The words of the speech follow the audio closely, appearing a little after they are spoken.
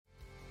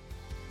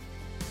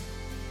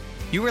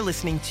You are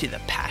listening to the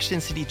Passion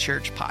City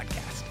Church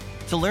podcast.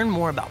 To learn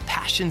more about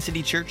Passion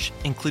City Church,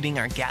 including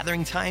our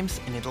gathering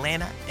times in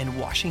Atlanta and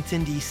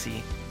Washington,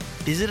 D.C.,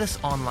 visit us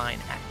online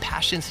at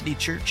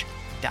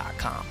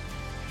passioncitychurch.com.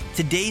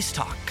 Today's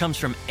talk comes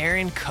from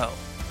Aaron Coe.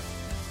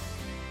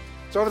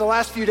 So over the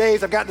last few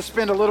days, I've gotten to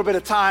spend a little bit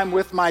of time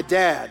with my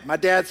dad. My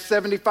dad's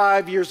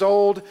 75 years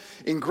old,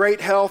 in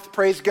great health,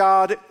 praise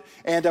God.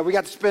 And we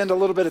got to spend a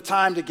little bit of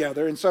time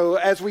together. And so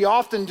as we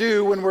often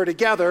do when we're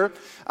together,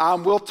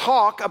 we'll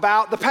talk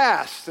about the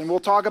past. And we'll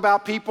talk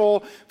about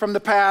people from the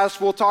past.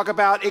 We'll talk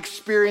about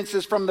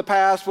experiences from the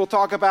past. We'll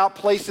talk about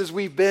places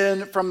we've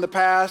been from the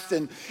past.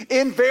 And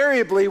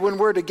invariably, when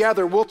we're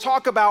together, we'll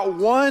talk about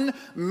one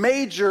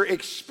major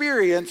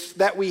experience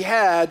that we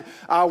had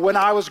when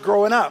I was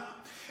growing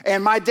up.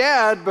 And my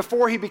dad,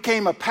 before he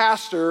became a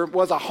pastor,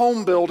 was a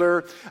home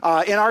builder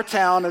in our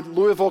town in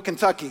Louisville,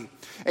 Kentucky.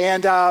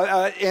 And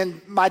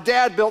my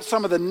dad built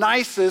some of the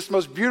nicest,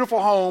 most beautiful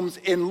homes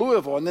in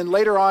Louisville. And then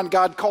later on,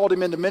 God called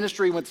him into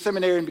ministry, went to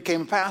seminary, and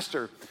became a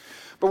pastor.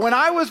 But when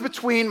I was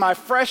between my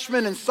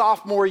freshman and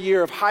sophomore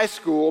year of high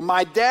school,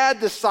 my dad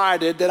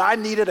decided that I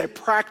needed a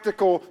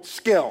practical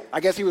skill.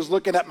 I guess he was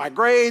looking at my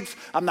grades,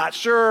 I'm not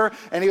sure.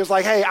 And he was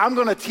like, hey, I'm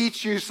going to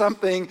teach you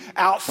something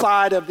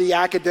outside of the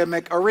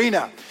academic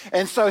arena.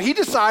 And so he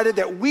decided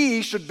that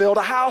we should build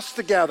a house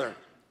together.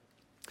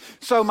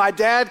 So my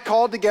dad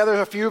called together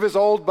a few of his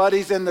old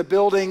buddies in the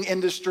building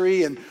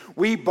industry, and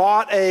we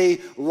bought a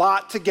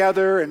lot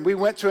together, and we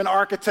went to an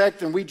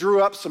architect, and we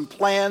drew up some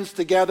plans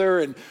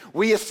together, and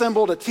we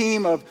assembled a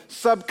team of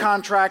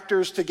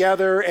subcontractors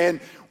together, and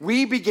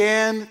we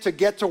began to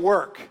get to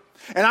work.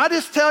 And I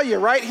just tell you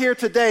right here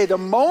today, the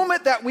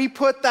moment that we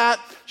put that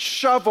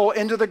shovel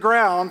into the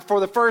ground for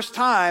the first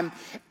time,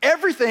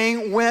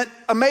 everything went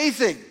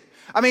amazing.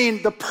 I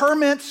mean, the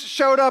permits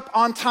showed up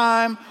on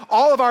time.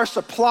 All of our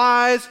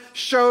supplies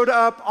showed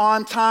up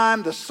on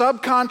time. The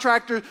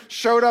subcontractors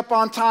showed up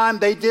on time.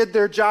 They did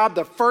their job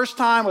the first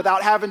time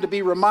without having to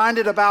be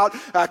reminded about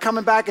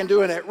coming back and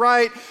doing it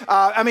right.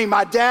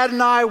 My dad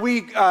and I,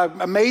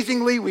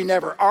 amazingly, we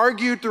never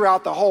argued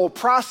throughout the whole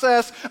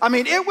process. I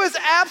mean, it was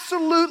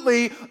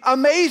absolutely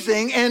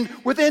amazing. And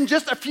within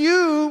just a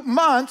few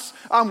months,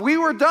 we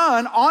were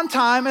done on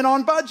time and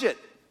on budget.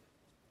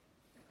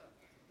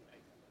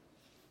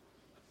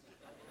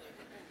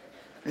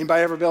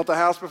 Anybody ever built a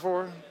house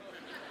before?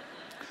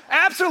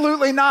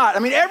 Absolutely not. I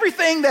mean,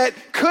 everything that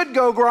could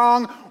go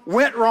wrong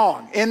went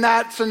wrong in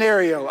that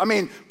scenario. I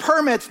mean,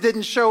 permits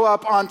didn't show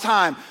up on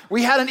time.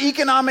 We had an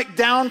economic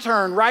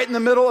downturn right in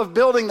the middle of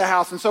building the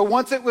house. And so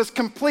once it was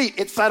complete,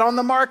 it sat on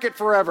the market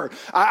forever.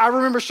 I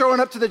remember showing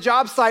up to the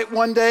job site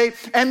one day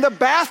and the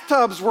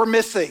bathtubs were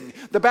missing.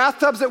 The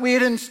bathtubs that we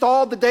had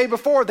installed the day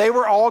before, they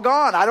were all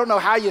gone. I don't know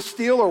how you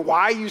steal or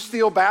why you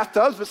steal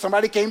bathtubs, but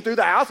somebody came through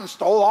the house and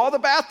stole all the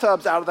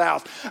bathtubs out of the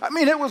house. I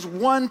mean, it was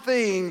one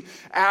thing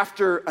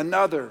after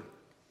another.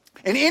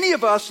 And any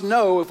of us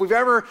know, if we've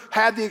ever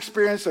had the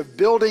experience of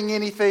building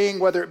anything,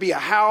 whether it be a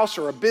house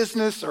or a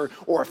business or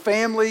a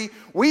family,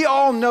 we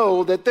all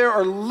know that there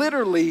are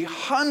literally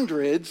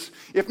hundreds,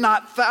 if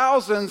not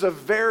thousands, of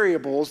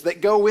variables that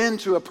go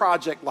into a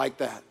project like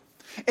that.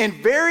 And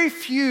very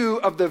few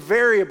of the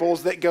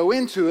variables that go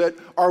into it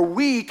are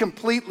we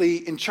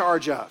completely in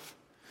charge of.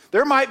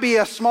 There might be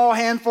a small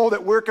handful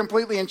that we're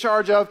completely in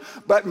charge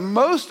of, but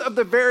most of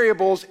the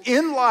variables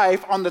in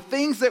life, on the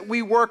things that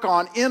we work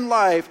on in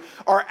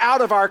life, are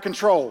out of our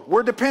control.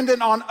 We're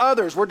dependent on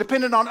others. We're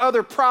dependent on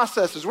other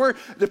processes. We're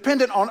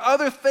dependent on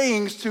other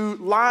things to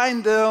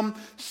line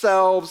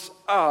themselves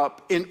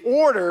up in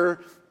order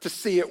to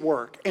see it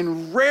work.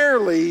 And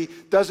rarely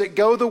does it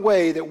go the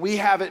way that we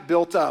have it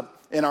built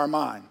up in our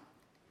mind.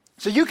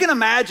 So you can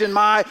imagine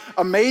my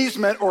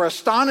amazement or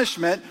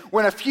astonishment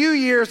when a few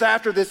years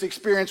after this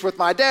experience with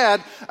my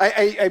dad,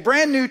 a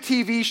brand new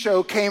TV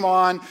show came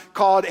on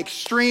called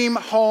Extreme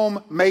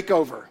Home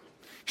Makeover.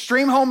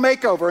 Extreme Home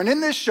Makeover. And in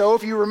this show,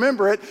 if you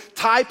remember it,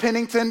 Ty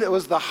Pennington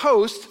was the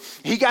host.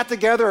 He got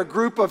together a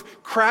group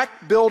of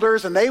crack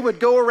builders, and they would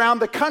go around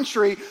the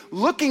country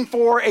looking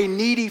for a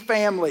needy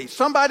family,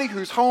 somebody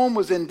whose home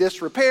was in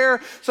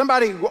disrepair,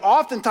 somebody who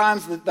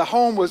oftentimes the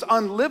home was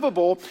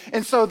unlivable.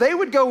 And so they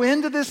would go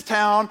into this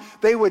town,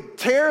 they would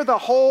tear the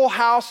whole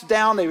house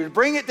down, they would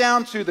bring it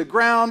down to the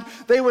ground,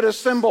 they would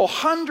assemble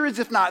hundreds,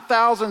 if not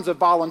thousands, of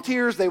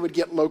volunteers, they would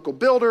get local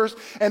builders,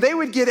 and they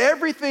would get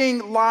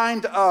everything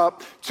lined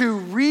up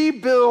to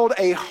rebuild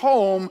a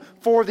home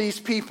for these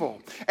people.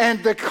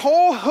 And the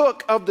whole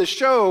hook of the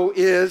show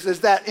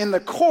is that in the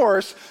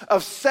course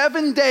of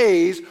 7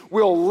 days,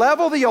 we'll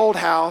level the old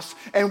house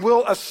and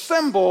we'll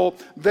assemble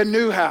the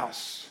new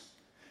house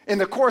in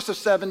the course of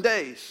 7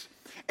 days.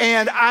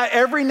 And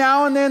every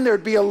now and then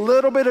there'd be a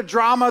little bit of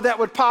drama that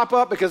would pop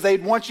up because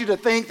they'd want you to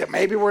think that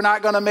maybe we're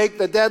not going to make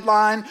the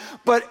deadline.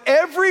 But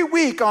every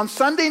week on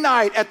Sunday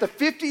night at the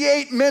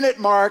 58-minute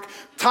mark,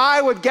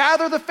 Ty would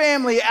gather the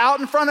family out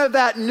in front of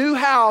that new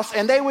house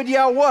and they would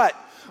yell what?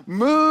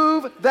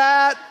 Move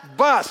that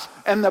bus.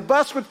 And the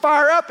bus would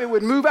fire up, it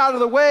would move out of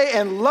the way,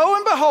 and lo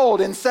and behold,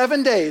 in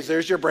 7 days,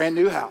 there's your brand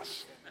new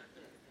house.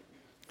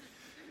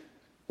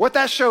 What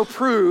that show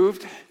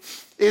proved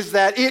is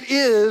that it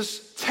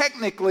is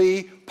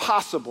technically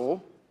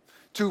possible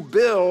to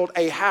build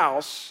a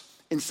house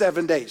in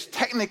 7 days.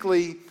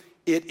 Technically,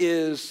 it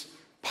is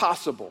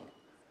possible.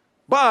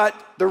 But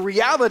the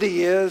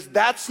reality is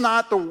that's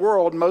not the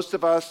world most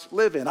of us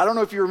live in. I don't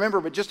know if you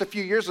remember, but just a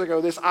few years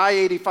ago, this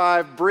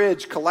I-85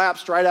 bridge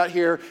collapsed right out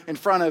here in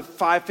front of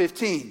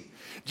 515.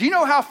 Do you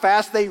know how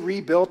fast they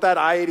rebuilt that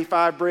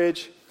I-85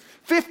 bridge?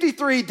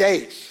 53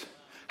 days.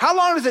 How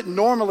long does it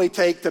normally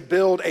take to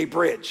build a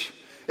bridge?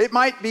 It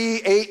might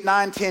be 8,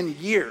 9, 10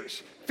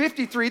 years.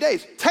 53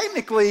 days.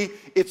 Technically,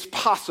 it's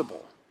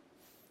possible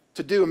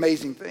to do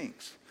amazing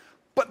things.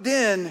 But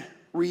then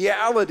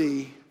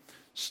reality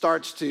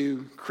starts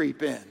to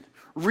creep in.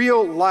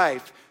 Real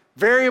life,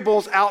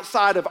 variables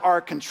outside of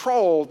our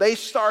control, they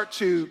start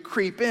to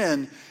creep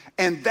in.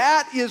 And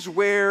that is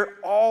where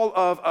all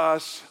of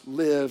us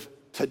live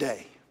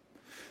today.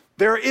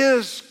 There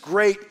is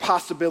great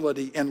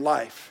possibility in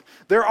life.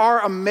 There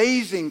are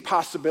amazing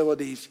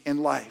possibilities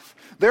in life.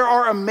 There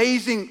are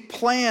amazing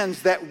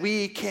plans that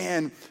we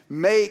can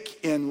make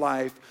in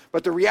life.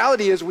 But the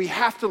reality is we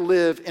have to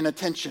live in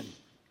attention.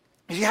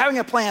 You see, having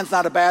a plan is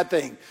not a bad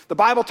thing. The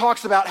Bible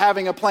talks about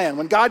having a plan.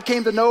 When God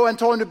came to Noah and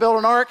told him to build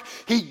an ark,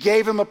 he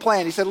gave him a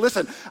plan. He said,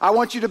 listen, I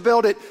want you to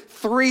build it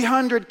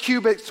 300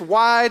 cubits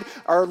wide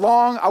or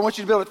long. I want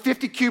you to build it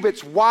 50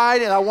 cubits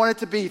wide, and I want it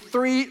to be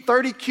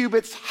 30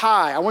 cubits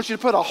high. I want you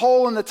to put a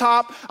hole in the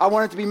top. I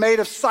want it to be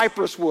made of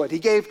cypress wood. He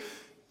gave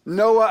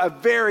Noah a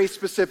very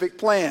specific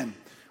plan.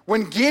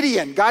 When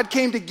God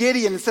came to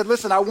Gideon and said,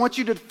 listen, I want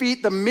you to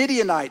defeat the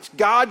Midianites.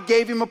 God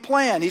gave him a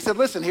plan. He said,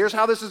 listen, here's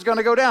how this is going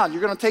to go down.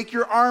 You're going to take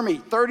your army,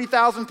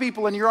 30,000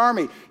 people in your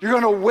army. You're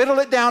going to whittle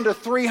it down to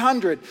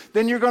 300.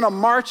 Then you're going to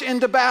march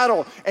into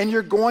battle, and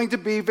you're going to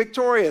be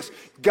victorious.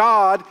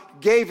 God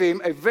gave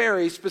him a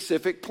very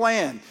specific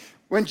plan.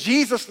 When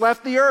Jesus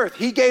left the earth,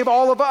 he gave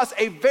all of us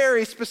a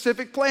very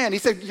specific plan. He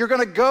said, you're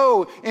going to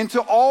go into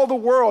all the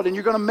world and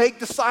you're going to make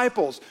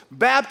disciples,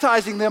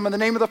 baptizing them in the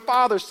name of the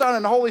Father, Son,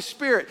 and Holy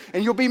Spirit.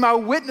 And you'll be my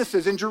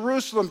witnesses in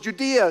Jerusalem,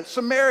 Judea,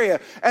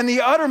 Samaria, and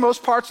the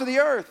uttermost parts of the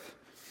earth.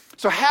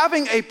 So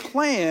having a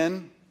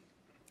plan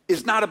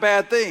is not a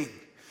bad thing.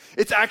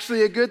 It's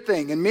actually a good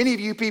thing. And many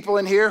of you people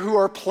in here who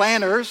are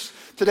planners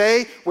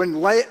today, when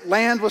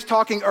Land was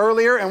talking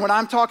earlier and when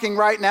I'm talking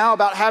right now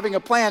about having a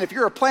plan, if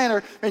you're a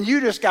planner and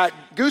you just got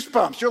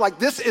goosebumps, you're like,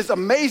 this is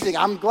amazing.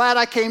 I'm glad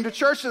I came to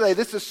church today.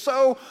 This is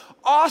so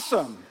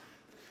awesome.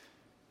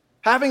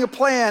 Having a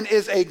plan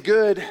is a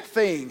good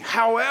thing.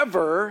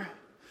 However,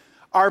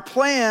 our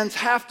plans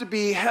have to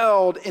be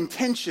held in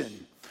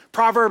tension.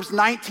 Proverbs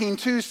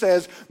 19:2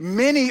 says,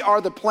 many are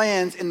the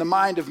plans in the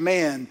mind of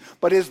man,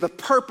 but it is the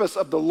purpose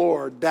of the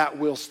Lord that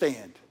will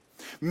stand.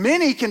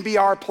 Many can be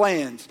our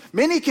plans.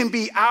 Many can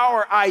be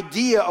our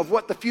idea of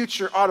what the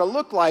future ought to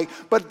look like,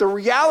 but the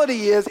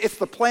reality is it's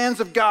the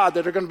plans of God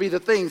that are going to be the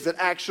things that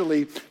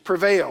actually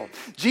prevail.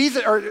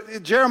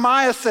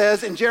 Jeremiah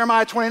says in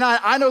Jeremiah 29,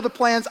 I know the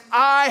plans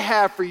I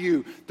have for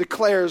you,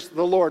 declares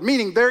the Lord.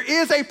 Meaning there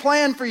is a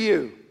plan for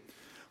you,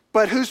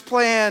 but whose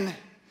plan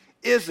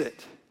is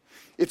it?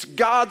 It's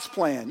God's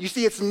plan. You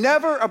see, it's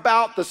never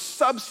about the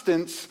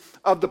substance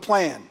of the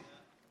plan.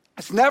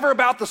 It's never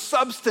about the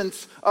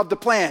substance of the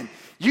plan.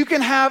 You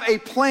can have a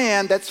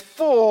plan that's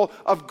full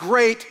of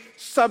great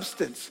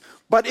substance.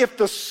 But if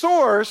the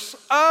source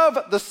of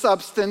the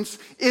substance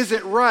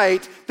isn't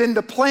right, then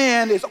the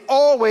plan is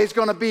always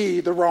going to be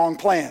the wrong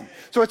plan.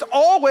 So it's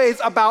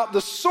always about the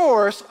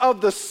source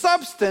of the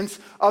substance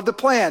of the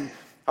plan.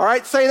 All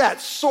right, say that,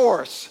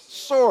 source.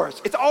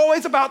 It's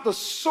always about the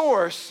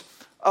source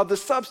of the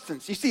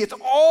substance. You see, it's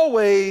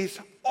always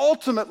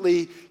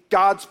ultimately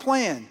God's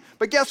plan.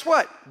 But guess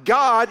what?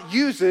 God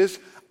uses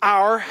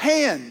our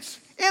hands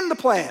in the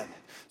plan.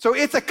 So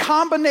it's a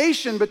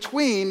combination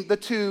between the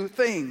two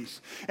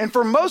things. And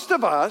for most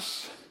of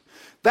us,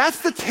 that's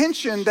the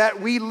tension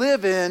that we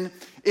live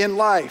in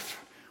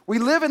life. We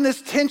live in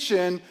this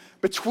tension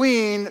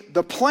between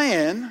the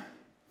plan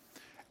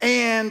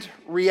and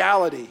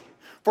reality.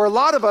 For a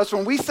lot of us,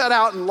 when we set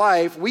out in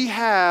life, we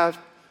have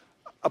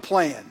a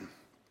plan.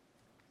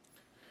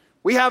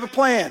 We have a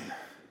plan.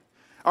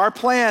 Our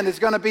plan is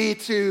going to be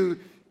to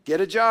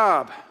get a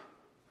job,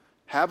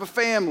 have a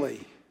family,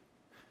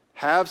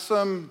 have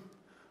some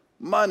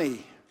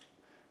money,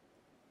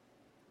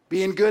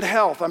 be in good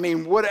health. I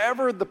mean,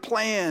 whatever the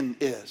plan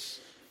is,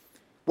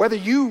 whether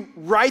you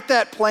write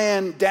that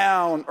plan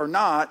down or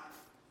not,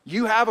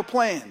 you have a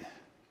plan.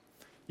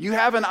 You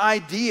have an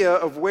idea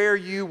of where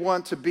you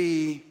want to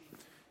be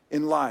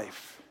in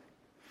life.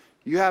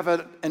 You have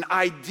an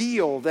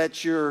ideal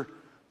that you're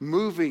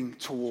moving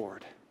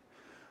toward.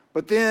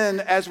 But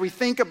then as we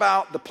think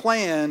about the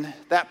plan,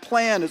 that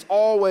plan is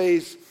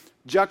always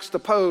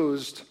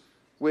juxtaposed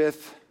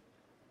with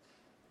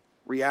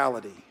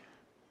reality.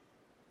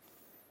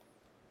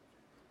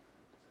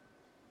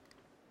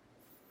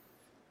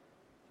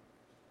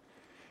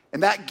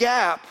 And that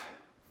gap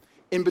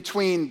in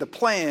between the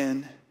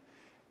plan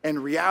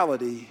and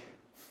reality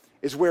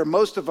is where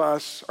most of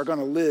us are going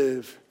to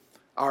live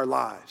our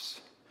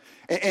lives.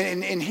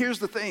 And here's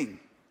the thing.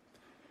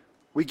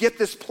 We get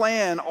this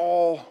plan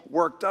all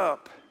worked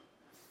up,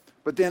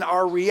 but then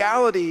our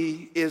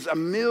reality is a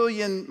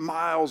million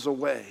miles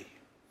away.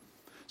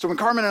 So when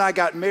Carmen and I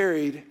got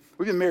married,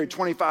 we've been married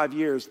 25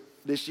 years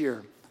this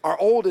year. Our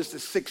oldest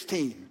is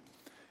 16.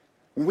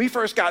 When we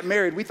first got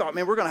married, we thought,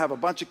 man, we're going to have a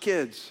bunch of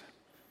kids.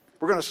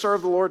 We're going to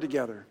serve the Lord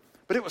together.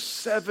 But it was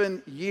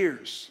 7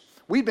 years.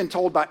 We've been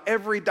told by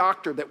every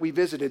doctor that we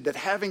visited that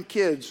having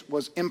kids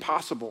was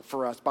impossible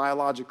for us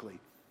biologically.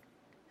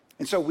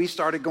 And so we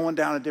started going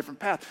down a different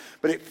path.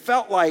 But it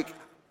felt like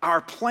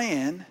our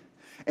plan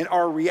and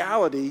our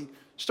reality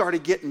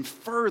started getting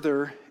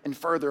further and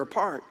further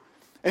apart.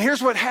 And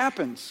here's what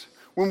happens.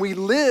 When we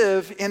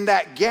live in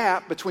that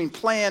gap between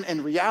plan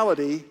and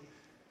reality,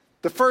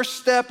 the first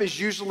step is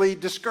usually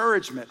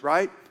discouragement,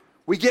 right?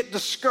 We get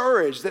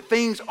discouraged that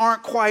things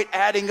aren't quite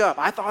adding up.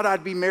 I thought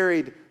I'd be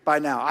married by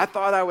now. I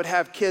thought I would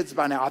have kids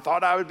by now. I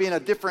thought I would be in a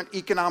different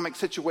economic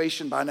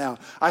situation by now.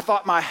 I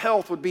thought my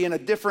health would be in a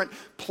different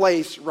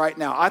place right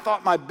now. I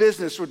thought my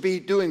business would be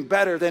doing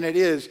better than it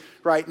is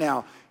right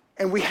now.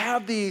 And we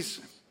have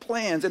these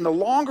plans, and the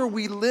longer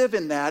we live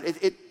in that,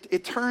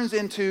 it turns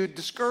into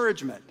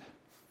discouragement.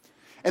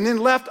 And then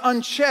left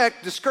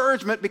unchecked,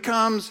 discouragement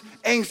becomes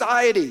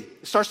anxiety.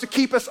 It starts to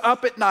keep us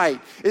up at night.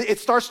 It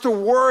starts to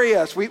worry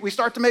us. We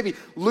start to maybe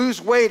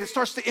lose weight. It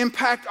starts to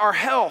impact our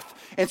health.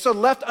 And so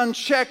left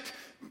unchecked,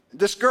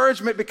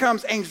 discouragement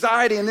becomes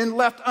anxiety. And then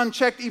left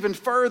unchecked even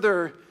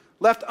further,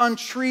 left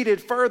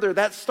untreated further,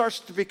 that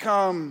starts to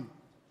become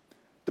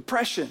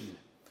depression.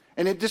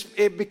 And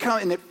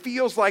it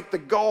feels like the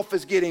gulf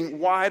is getting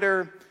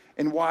wider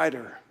and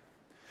wider.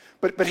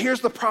 But here's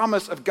the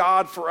promise of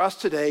God for us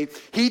today.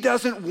 He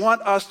doesn't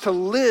want us to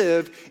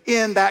live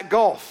in that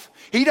gulf.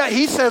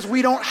 He says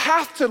we don't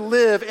have to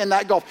live in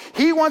that gulf.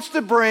 He wants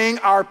to bring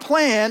our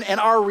plan and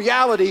our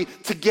reality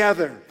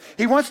together.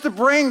 He wants to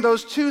bring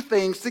those two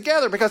things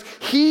together because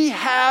he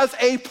has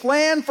a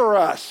plan for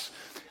us.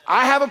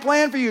 I have a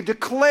plan for you,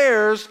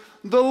 declares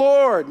the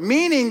Lord,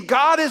 meaning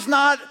God is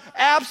not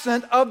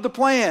absent of the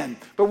plan.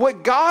 But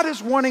what God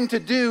is wanting to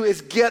do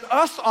is get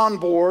us on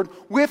board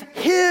with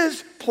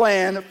his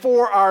plan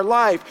for our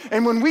life.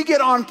 And when we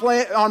get on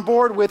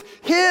board with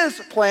his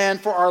plan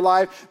for our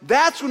life,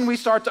 that's when we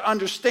start to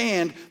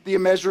understand the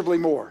immeasurably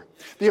more.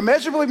 The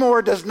immeasurably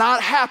more does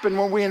not happen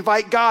when we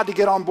invite God to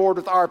get on board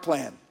with our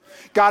plan.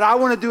 God, I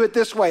want to do it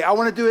this way. I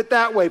want to do it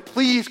that way.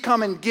 Please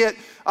come and get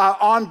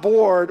on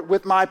board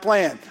with my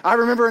plan. I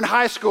remember in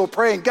high school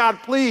praying, God,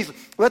 please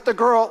let the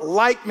girl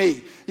like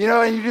me.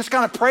 And you just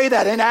kind of pray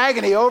that in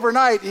agony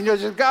overnight.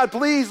 Just, God,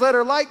 please let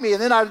her like me.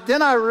 And then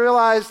I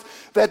realized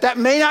that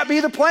may not be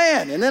the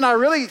plan. And then I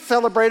really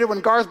celebrated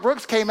when Garth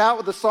Brooks came out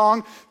with the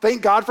song,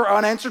 Thank God for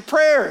Unanswered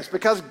Prayers,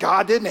 because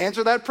God didn't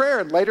answer that prayer.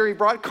 And later he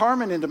brought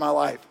Carmen into my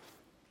life.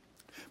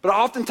 But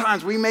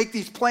oftentimes we make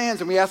these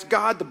plans and we ask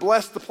God to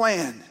bless the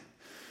plan.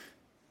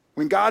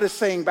 When God is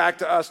saying back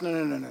to us,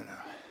 no.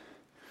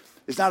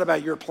 It's not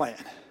about your plan.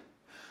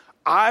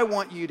 I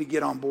want you to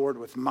get on board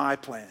with my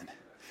plan.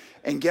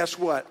 And guess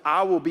what?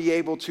 I will be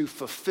able to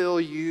fulfill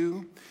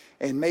you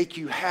and make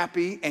you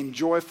happy and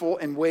joyful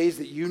in ways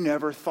that you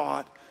never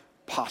thought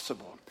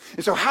possible.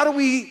 And so how do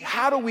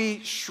we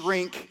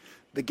shrink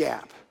the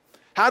gap?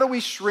 How do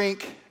we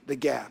shrink the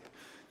gap?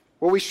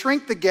 Well, we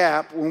shrink the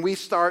gap when we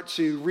start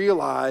to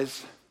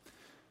realize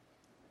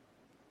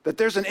that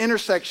there's an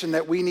intersection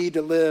that we need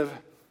to live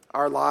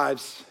our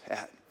lives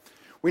at.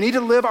 We need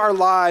to live our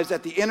lives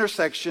at the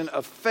intersection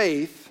of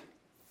faith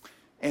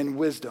and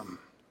wisdom.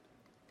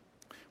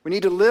 We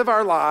need to live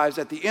our lives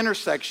at the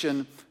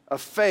intersection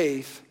of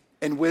faith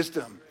and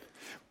wisdom.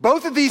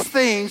 Both of these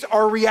things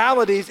are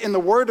realities in the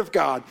Word of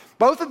God.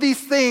 Both of these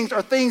things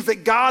are things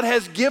that God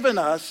has given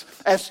us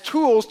as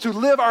tools to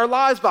live our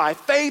lives by.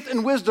 Faith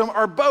and wisdom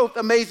are both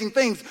amazing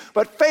things,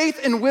 but faith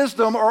and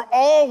wisdom are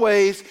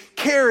always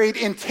carried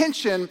in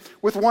tension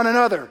with one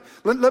another.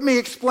 Let me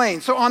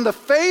explain. So on the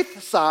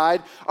faith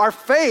side, our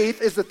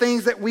faith is the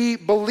things that we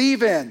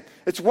believe in.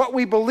 It's what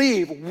we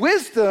believe.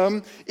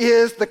 Wisdom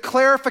is the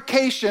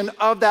clarification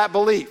of that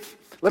belief.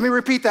 Let me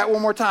repeat that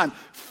one more time.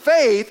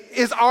 Faith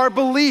is our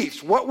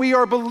beliefs, what we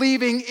are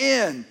believing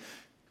in.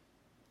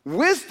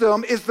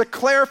 Wisdom is the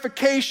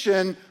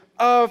clarification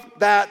of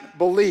that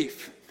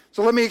belief.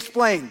 So let me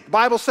explain. The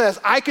Bible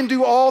says, I can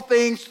do all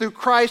things through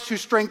Christ who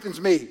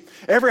strengthens me.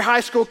 Every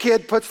high school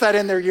kid puts that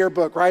in their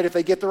yearbook, right? If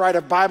they get to write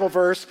a Bible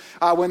verse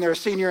when they're a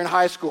senior in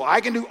high school.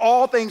 I can do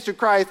all things through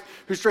Christ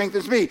who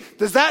strengthens me.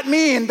 Does that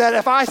mean that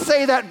if I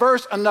say that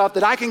verse enough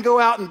that I can go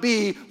out and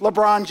be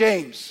LeBron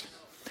James?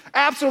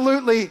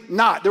 Absolutely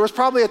not. There was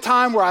probably a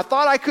time where I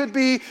thought I could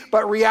be,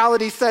 but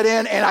reality set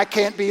in and I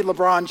can't be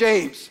LeBron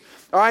James.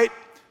 All right?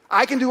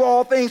 I can do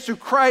all things through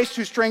Christ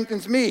who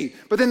strengthens me.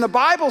 But then the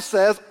Bible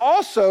says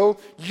also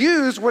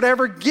use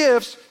whatever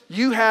gifts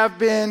you have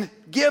been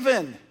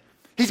given.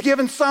 He's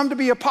given some to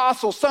be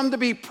apostles, some to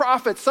be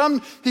prophets,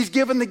 some he's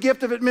given the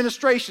gift of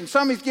administration,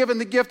 some he's given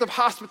the gift of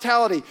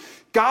hospitality.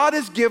 God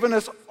has given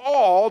us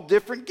all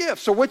different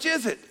gifts. So which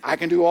is it? I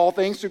can do all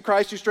things through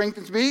Christ who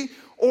strengthens me,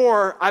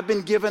 or I've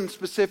been given a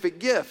specific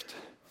gift.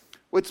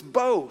 Well, it's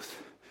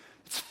both.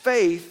 It's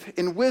faith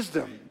and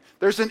wisdom.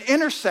 There's an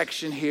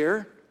intersection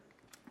here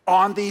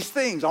on these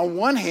things. On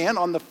one hand,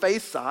 on the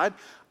faith side,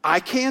 I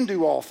can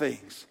do all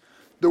things.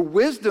 The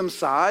wisdom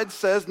side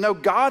says, no,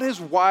 God has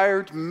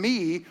wired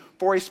me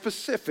for a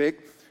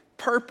specific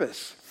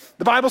purpose.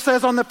 The Bible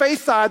says on the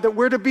faith side that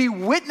we're to be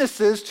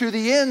witnesses to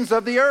the ends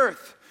of the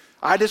earth.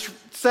 I just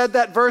said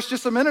that verse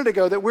just a minute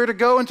ago, that we're to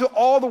go into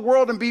all the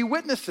world and be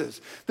witnesses.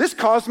 This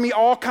caused me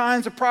all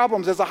kinds of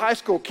problems as a high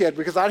school kid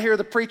because I'd hear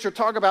the preacher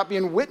talk about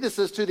being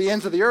witnesses to the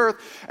ends of the earth,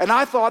 and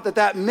I thought that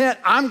that meant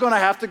I'm going to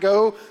have to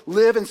go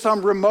live in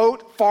some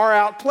remote, far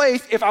out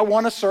place if I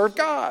want to serve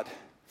God.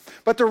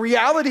 But the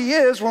reality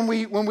is when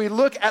we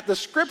look at the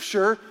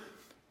scripture,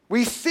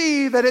 we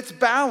see that it's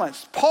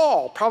balanced.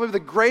 Paul, probably the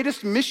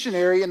greatest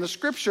missionary in the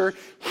scripture,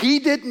 he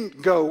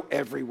didn't go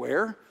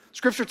everywhere.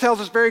 Scripture tells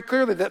us very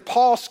clearly that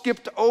Paul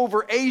skipped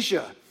over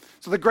Asia.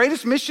 So the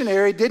greatest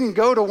missionary didn't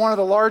go to one of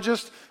the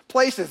largest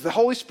places. The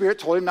Holy Spirit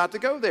told him not to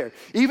go there.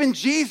 Even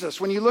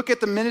Jesus, when you look at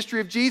the ministry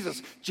of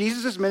Jesus,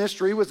 Jesus'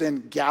 ministry was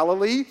in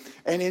Galilee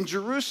and in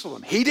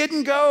Jerusalem. He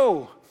didn't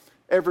go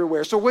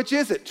everywhere. So which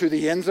is it? To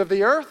the ends of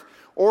the earth?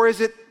 Or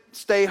is it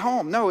stay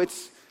home? No,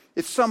 it's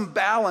some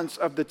balance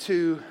of the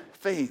two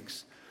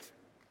things.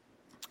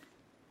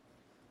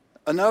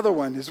 Another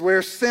one is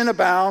where sin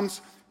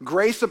abounds,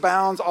 grace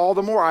abounds all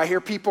the more. I hear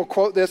people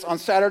quote this on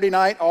Saturday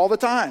night all the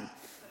time.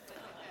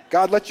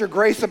 God, let your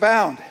grace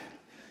abound.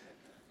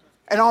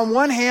 And on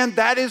one hand,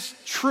 that is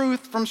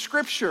truth from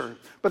Scripture,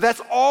 but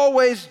that's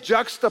always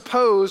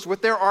juxtaposed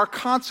with there are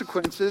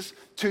consequences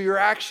to your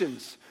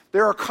actions.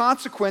 There are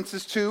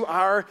consequences to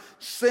our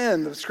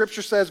sin. The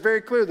Scripture says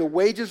very clearly, the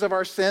wages of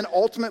our sin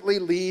ultimately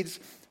leads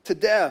to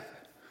death.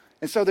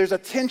 And so there's a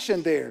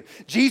tension there.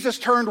 Jesus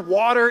turned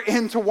water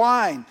into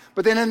wine,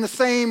 but then in the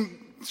same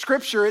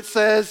Scripture, it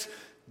says,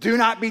 do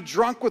not be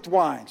drunk with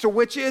wine. So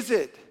which is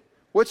it?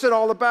 What's it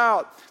all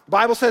about? The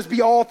Bible says,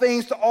 be all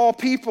things to all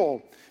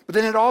people. But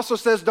then it also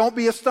says, don't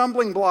be a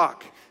stumbling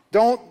block.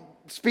 Don't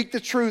speak the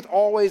truth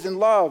always in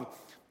love.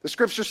 The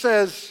Scripture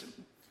says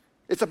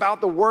it's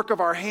about the work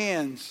of our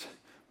hands.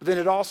 But then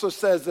it also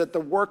says that the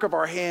work of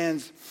our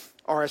hands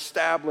are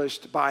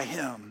established by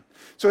Him.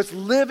 So it's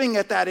living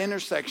at that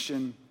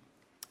intersection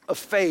of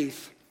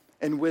faith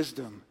and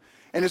wisdom.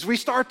 And as we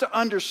start to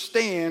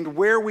understand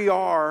where we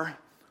are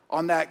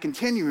on that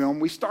continuum,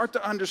 we start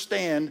to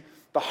understand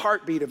the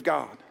heartbeat of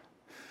God.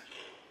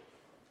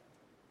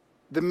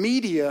 The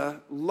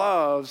media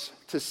loves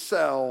to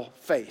sell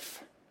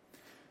faith.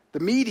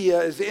 The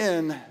media is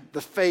in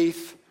the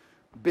faith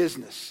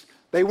business.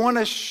 They want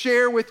to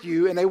share with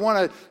you and they want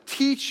to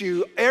teach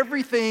you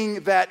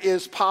everything that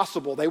is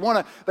possible. They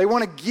want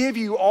to give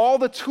you all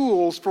the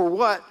tools for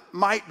what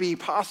might be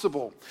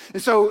possible.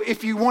 And so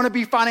if you want to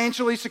be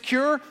financially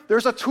secure,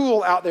 there's a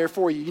tool out there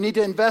for you. You need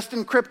to invest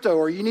in crypto,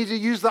 or you need to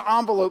use the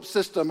envelope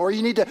system, or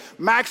you need to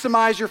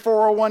maximize your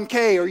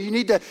 401k, or you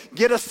need to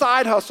get a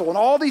side hustle. And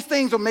all these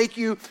things will make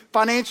you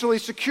financially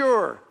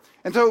secure.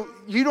 And so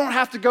you don't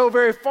have to go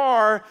very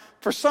far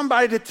for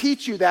somebody to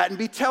teach you that and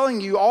be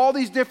telling you all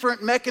these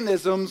different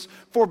mechanisms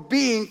for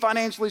being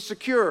financially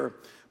secure.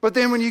 But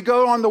then when you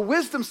go on the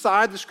wisdom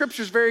side, the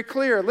Scripture is very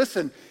clear.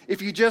 Listen,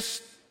 if you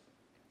just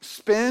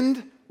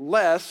spend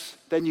less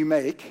than you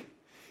make,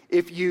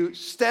 if you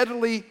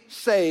steadily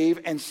save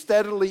and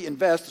steadily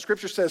invest, the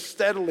Scripture says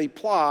steadily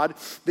plod,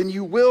 then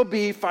you will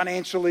be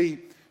financially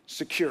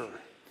secure.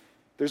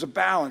 There's a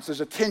balance,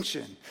 there's a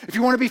tension. If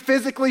you want to be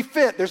physically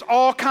fit, there's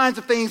all kinds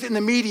of things in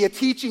the media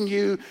teaching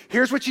you,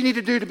 here's what you need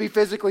to do to be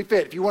physically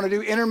fit. If you want to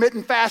do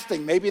intermittent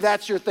fasting, maybe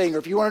that's your thing. Or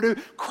if you want to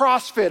do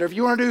CrossFit, or if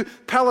you want to do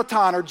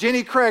Peloton, or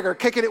Jenny Craig, or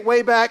kicking it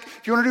way back,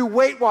 if you want to do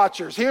Weight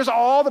Watchers, here's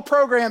all the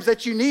programs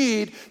that you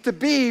need to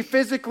be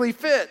physically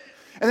fit.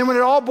 And then when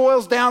it all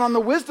boils down on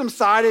the wisdom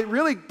side, it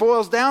really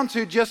boils down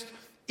to just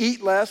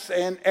eat less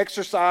and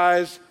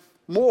exercise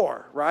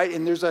more, right?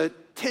 And there's a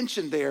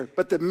tension there,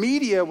 but the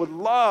media would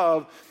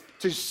love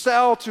to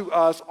sell to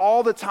us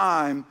all the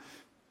time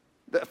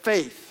the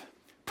faith.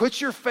 Put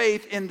your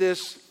faith in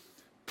this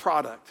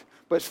product.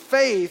 But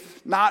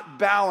faith not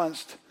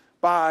balanced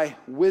by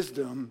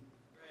wisdom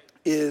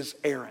is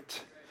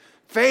errant.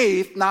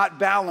 Faith not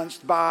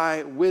balanced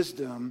by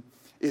wisdom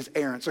is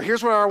errant. So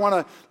here's where I want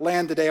to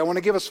land today. I want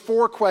to give us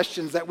 4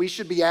 questions that we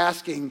should be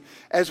asking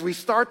as we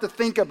start to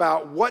think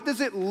about what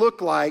does it look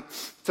like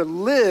to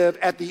live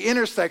at the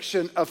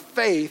intersection of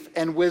faith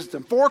and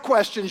wisdom. 4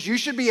 questions you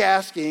should be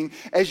asking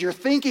as you're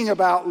thinking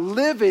about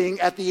living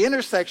at the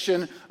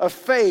intersection of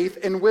faith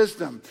and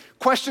wisdom.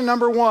 Question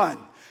number 1,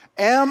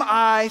 am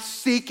I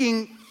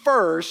seeking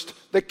first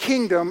the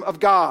kingdom of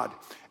God?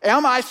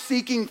 Am I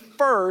seeking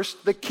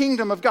first the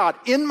kingdom of God?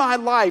 In my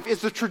life, is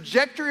the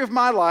trajectory of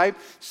my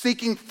life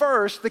seeking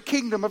first the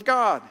kingdom of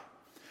God?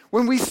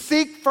 When we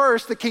seek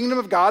first the kingdom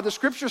of God, the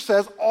scripture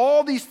says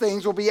all these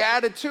things will be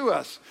added to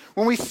us.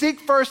 When we seek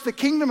first the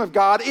kingdom of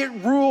God, it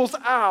rules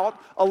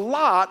out a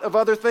lot of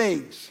other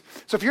things.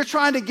 So if you're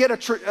trying to get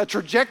a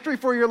trajectory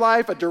for your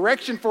life, a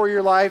direction for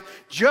your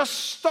life, just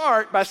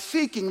start by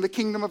seeking the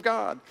kingdom of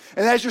God.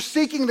 And as you're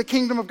seeking the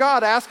kingdom of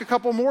God, ask a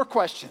couple more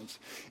questions.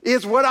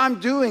 Is what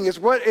I'm doing, is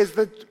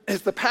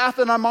the path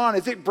that I'm on,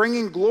 is it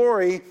bringing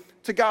glory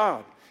to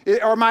God?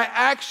 Are my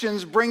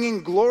actions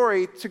bringing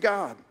glory to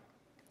God?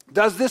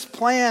 Does this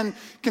plan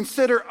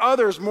consider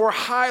others more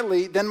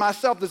highly than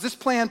myself? Does this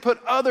plan put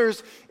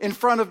others in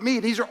front of me?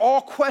 These are all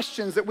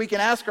questions that we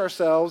can ask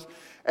ourselves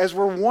as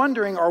we're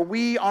wondering, are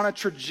we on a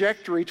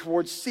trajectory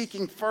towards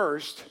seeking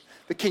first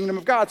the kingdom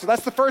of God? So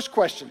that's the first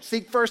question.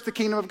 Seek first the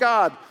kingdom of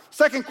God.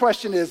 Second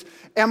question is,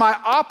 am I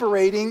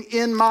operating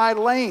in my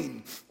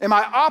lane? Am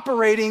I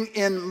operating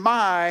in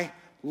my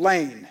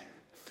lane?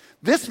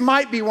 This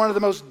might be one of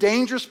the most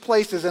dangerous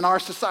places in our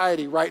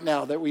society right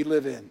now that we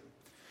live in.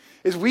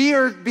 Is we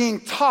are being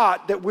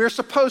taught that we're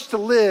supposed to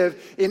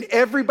live in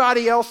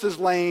everybody else's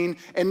lane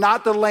and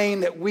not the lane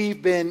that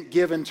we've been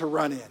given to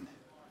run in.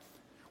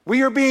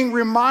 We are being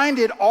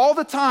reminded all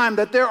the time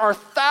that there are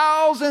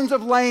thousands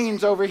of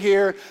lanes over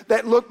here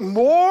that look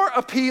more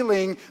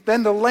appealing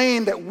than the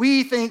lane that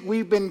we think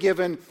we've been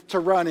given to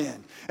run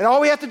in. And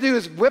all we have to do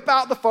is whip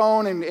out the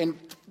phone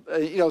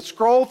and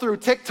scroll through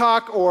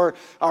TikTok or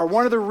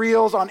one of the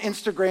reels on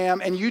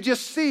Instagram, and you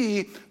just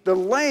see the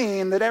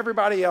lane that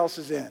everybody else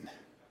is in.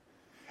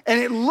 And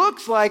it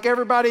looks like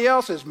everybody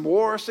else is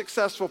more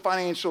successful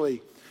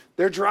financially.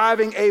 They're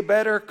driving a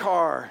better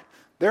car.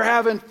 They're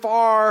having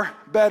far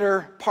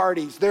better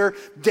parties. Their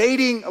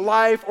dating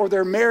life or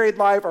their married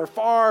life are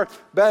far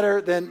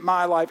better than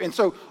my life. And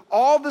so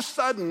all of a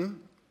sudden,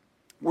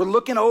 we're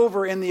looking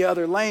over in the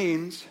other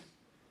lanes,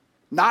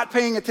 not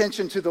paying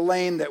attention to the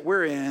lane that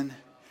we're in,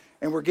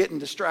 and we're getting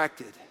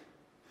distracted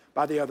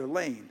by the other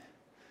lane.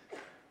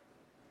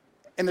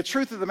 And the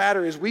truth of the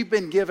matter is we've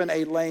been given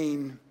a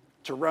lane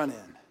to run in.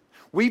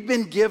 We've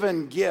been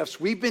given gifts.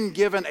 We've been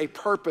given a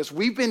purpose.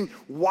 We've been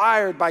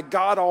wired by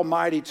God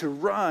Almighty to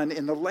run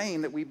in the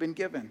lane that we've been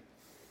given.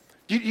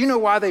 You know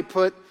why they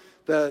put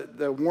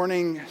the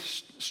warning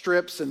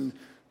strips and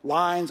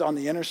lines on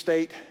the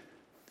interstate?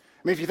 I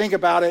mean, if you think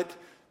about it,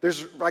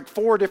 there's like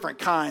 4 different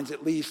kinds,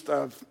 at least,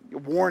 of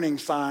warning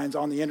signs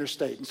on the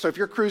interstate. And so if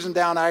you're cruising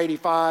down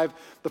I-85,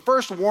 the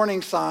first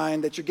warning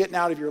sign that you're getting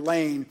out of your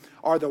lane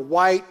are the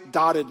white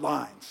dotted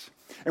lines.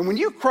 And when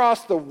you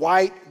cross the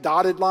white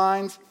dotted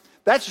lines,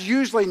 that's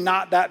usually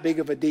not that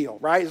big of a deal,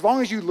 right? As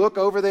long as you look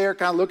over there,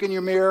 kind of look in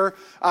your mirror,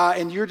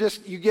 and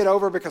you get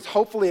over because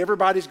hopefully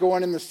everybody's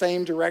going in the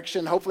same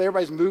direction. Hopefully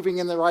everybody's moving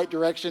in the right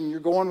direction. You're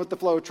going with the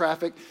flow of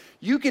traffic.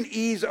 You can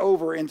ease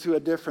over into a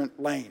different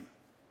lane.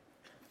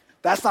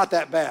 That's not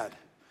that bad.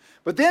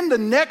 But then the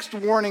next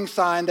warning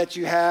sign that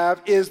you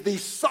have is the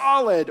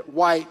solid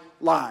white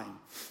line.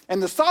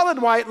 And the solid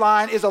white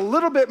line is a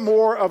little bit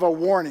more of a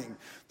warning.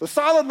 The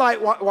solid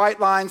white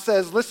line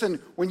says, listen,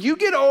 when you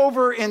get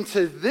over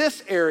into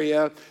this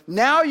area,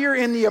 now you're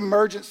in the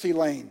emergency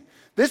lane.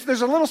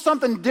 There's a little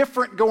something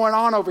different going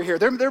on over here.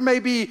 There may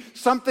be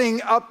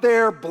something up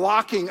there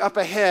blocking up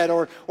ahead,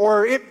 or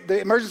the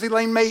emergency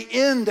lane may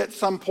end at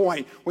some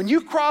point. When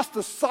you cross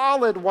the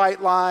solid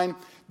white line,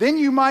 then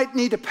you might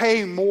need to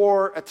pay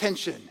more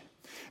attention.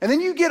 And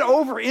then you get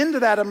over into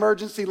that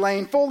emergency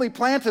lane, fully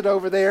planted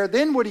over there,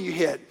 then what do you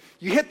hit?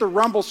 You hit the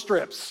rumble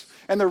strips.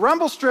 And the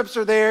rumble strips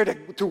are there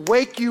to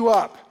wake you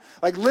up.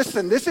 Like,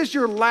 listen, this is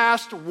your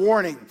last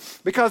warning,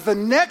 because the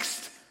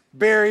next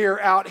barrier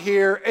out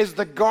here is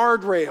the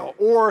guardrail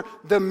or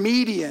the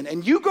median.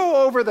 And you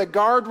go over the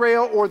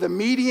guardrail or the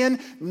median,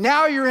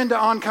 now you're into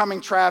oncoming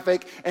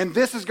traffic, and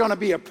this is going to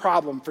be a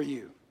problem for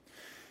you.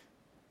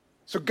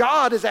 So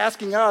God is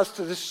asking us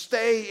to just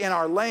stay in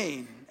our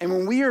lane. And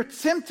when we are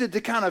tempted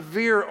to kind of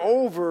veer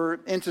over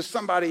into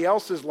somebody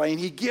else's lane,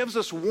 he gives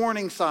us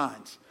warning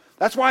signs.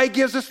 That's why he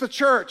gives us the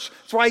church.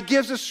 That's why he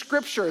gives us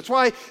scripture. It's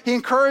why he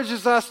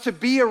encourages us to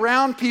be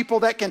around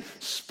people that can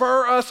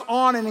spur us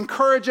on and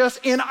encourage us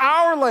in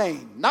our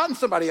lane, not in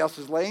somebody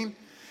else's lane.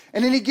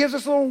 And then he gives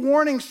us little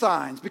warning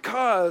signs,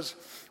 because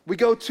we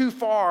go too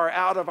far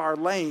out of our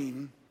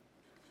lane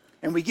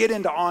and we get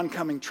into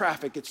oncoming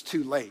traffic, it's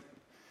too late.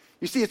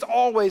 You see, it's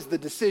always the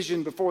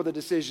decision before the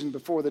decision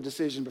before the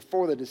decision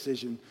before the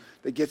decision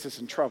that gets us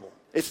in trouble.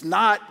 It's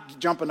not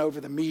jumping over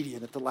the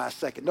median at the last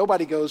second.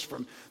 Nobody goes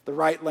from the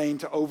right lane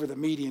to over the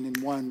median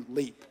in one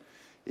leap.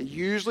 It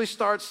usually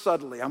starts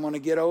subtly. I'm going to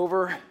get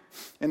over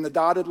in the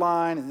dotted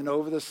line and then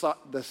over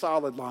the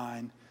solid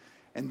line,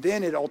 and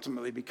then it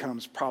ultimately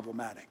becomes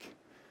problematic.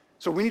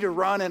 So we need to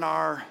run in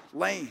our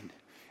lane.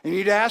 And you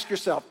need to ask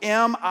yourself,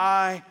 am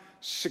I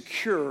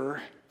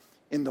secure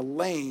in the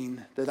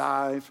lane that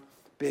I've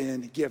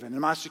been given?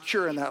 Am I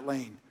secure in that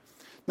lane?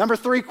 Number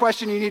 3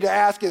 question you need to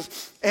ask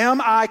is,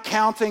 am I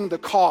counting the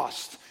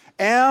cost?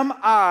 Am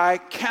I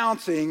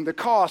counting the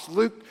cost?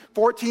 Luke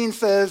 14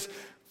 says,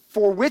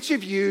 for which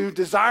of you,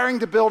 desiring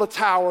to build a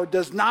tower,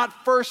 does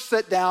not first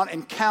sit down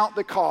and count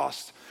the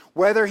cost,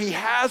 whether he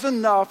has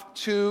enough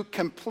to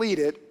complete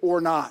it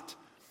or not.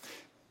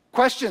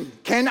 Question,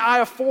 can I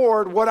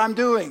afford what I'm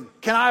doing?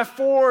 Can I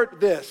afford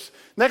this?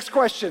 Next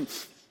question,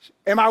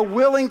 am I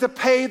willing to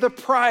pay the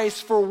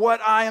price for what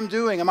I am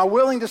doing? Am I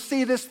willing to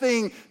see this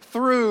thing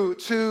through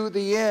to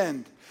the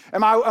end?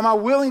 Am I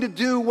willing to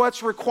do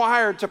what's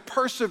required to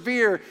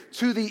persevere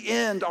to the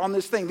end on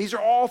this thing? These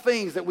are all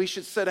things that we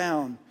should sit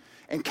down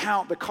and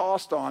count the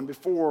cost on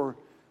before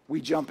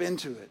we jump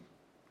into it.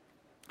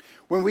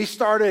 When we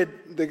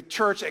started the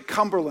church at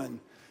Cumberland,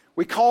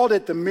 we called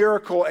it the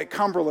Miracle at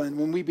Cumberland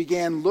when we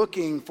began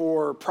looking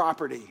for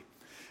property.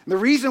 And the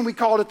reason we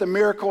called it the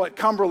Miracle at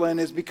Cumberland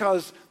is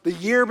because the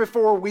year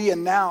before we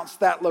announced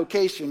that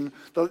location,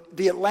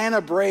 the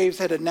Atlanta Braves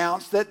had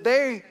announced that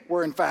they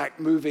were in fact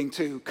moving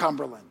to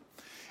Cumberland.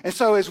 And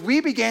so as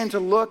we began to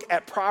look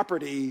at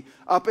property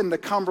up in the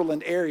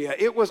Cumberland area,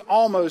 it was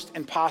almost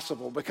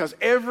impossible because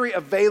every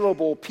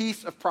available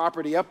piece of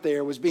property up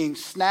there was being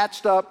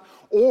snatched up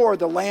or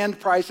the land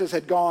prices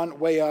had gone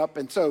way up.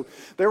 And so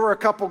there were a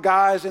couple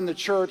guys in the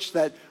church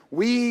that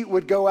we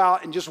would go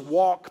out and just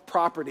walk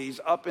properties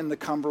up in the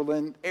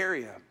Cumberland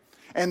area.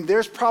 And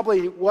there's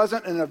probably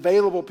wasn't an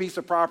available piece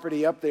of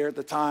property up there at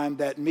the time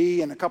that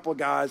me and a couple of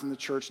guys in the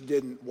church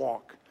didn't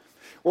walk.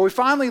 Well, we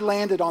finally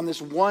landed on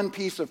this one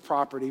piece of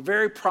property,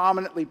 very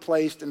prominently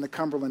placed in the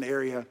Cumberland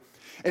area.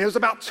 And it was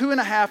about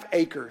 2.5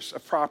 acres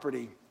of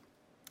property.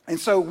 And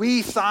so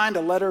we signed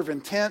a letter of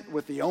intent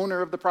with the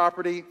owner of the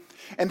property,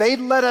 and they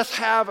let us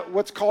have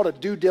what's called a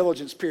due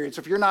diligence period. So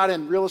if you're not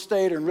in real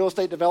estate or in real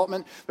estate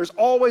development, there's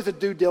always a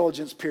due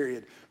diligence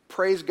period.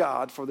 Praise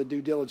God for the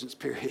due diligence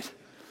period.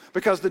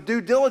 Because the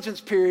due diligence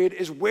period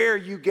is where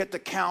you get to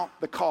count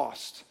the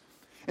cost.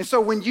 And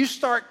so when you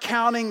start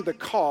counting the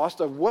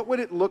cost of what would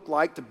it look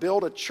like to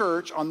build a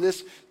church on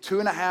this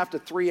 2.5 to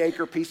 3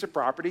 acre piece of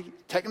property,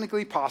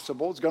 technically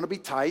possible, it's going to be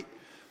tight,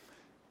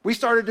 we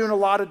started doing a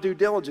lot of due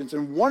diligence.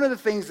 And one of the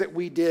things that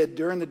we did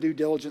during the due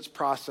diligence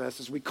process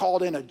is we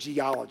called in a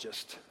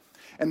geologist.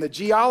 And the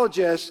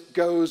geologist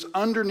goes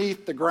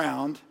underneath the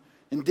ground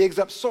and digs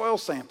up soil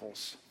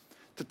samples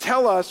to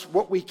tell us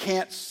what we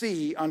can't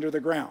see under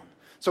the ground.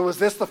 So was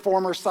this the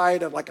former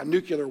site of like a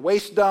nuclear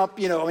waste dump?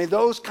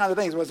 Those kind of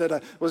things. Was it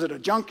a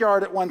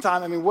junkyard at one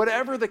time?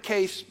 Whatever the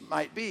case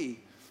might be.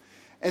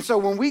 And so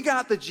when we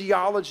got the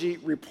geology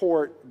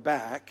report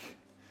back,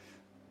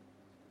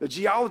 the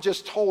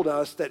geologist told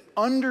us that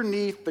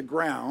underneath the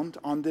ground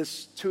on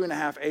this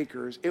 2.5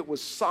 acres, it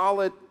was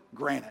solid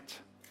granite.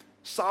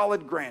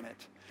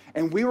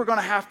 And we were going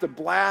to have to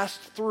blast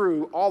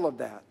through all of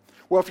that.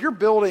 Well, if you're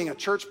building a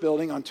church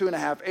building on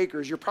 2.5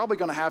 acres, you're probably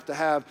going to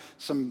have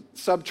some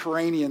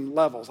subterranean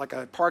levels, like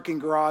a parking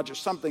garage or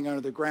something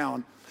under the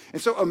ground.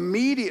 And so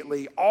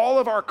immediately, all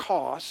of our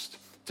costs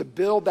to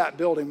build that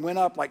building went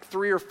up like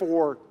 3 or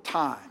 4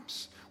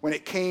 times when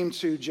it came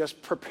to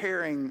just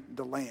preparing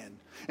the land.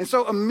 And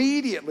so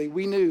immediately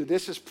we knew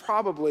this is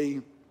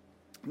probably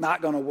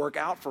not going to work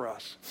out for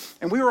us.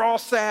 And we were all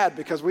sad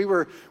because we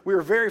were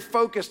very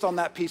focused on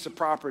that piece of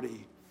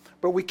property,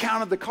 but we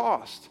counted the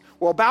cost.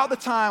 Well, about the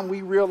time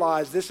we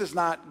realized this is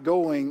not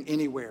going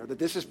anywhere, that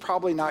this is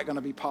probably not going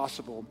to be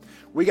possible,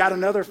 we got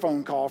another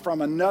phone call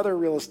from another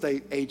real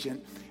estate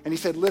agent, and he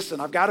said,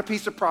 listen, I've got a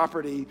piece of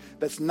property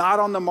that's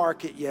not on the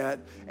market yet,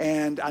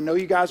 and I know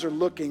you guys are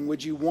looking.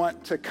 Would you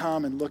want to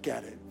come and look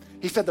at it?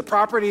 He said the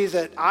property is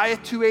at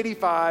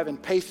I-285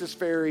 and Paces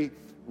Ferry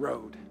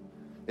Road.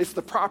 It's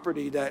the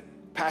property that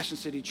Passion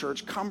City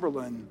Church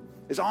Cumberland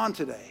is on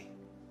today.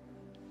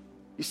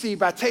 You see,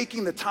 by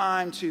taking the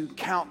time to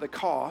count the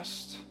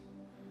cost,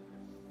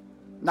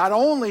 not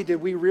only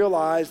did we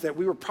realize that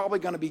we were probably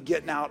going to be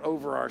getting out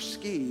over our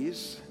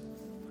skis,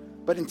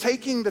 but in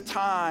taking the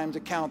time to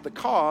count the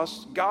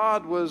cost,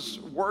 God was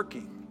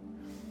working.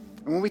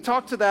 And when we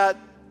talked to that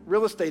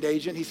real estate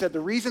agent, he said the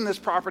reason this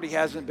property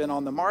hasn't been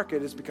on the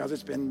market is because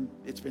it's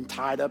been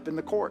tied up in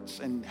the courts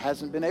and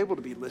hasn't been able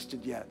to be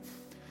listed yet.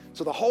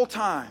 So the whole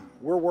time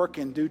we're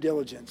working due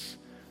diligence,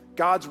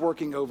 God's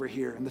working over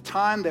here. And the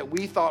time that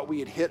we thought we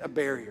had hit a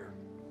barrier,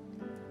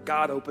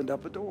 God opened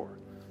up a door.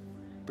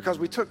 Because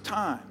we took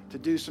time to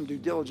do some due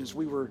diligence.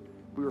 We were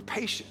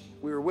patient.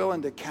 We were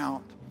willing to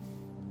count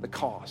the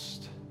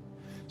cost.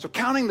 So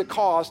counting the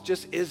cost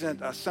just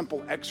isn't a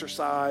simple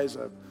exercise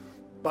of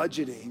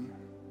budgeting.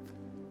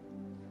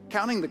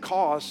 Counting the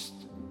cost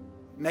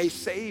may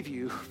save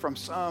you from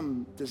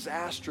some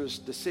disastrous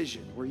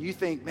decision where you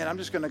think, man, I'm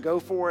just going to go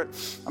for it.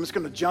 I'm just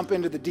going to jump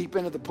into the deep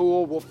end of the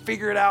pool. We'll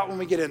figure it out when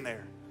we get in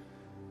there.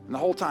 And the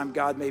whole time,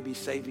 God may be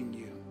saving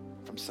you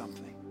from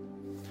something.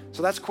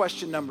 So that's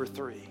question number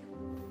 3.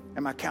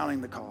 Am I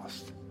counting the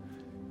cost?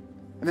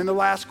 And then the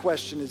last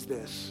question is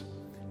this: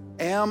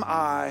 am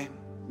I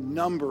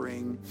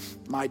numbering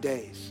my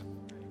days?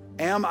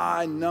 Am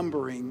I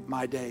numbering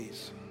my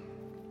days?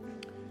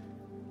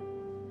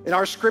 In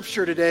our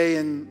scripture today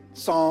in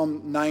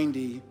Psalm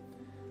 90,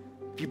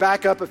 if you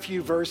back up a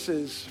few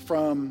verses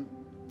from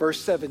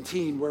verse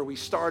 17 where we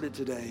started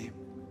today,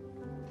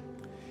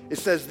 it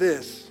says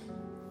this,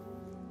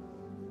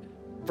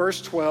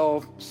 verse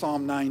 12,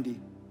 Psalm 90.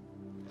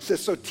 It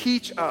says, so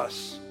teach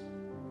us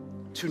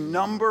to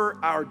number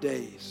our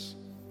days,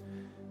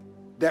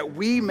 that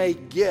we may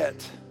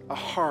get a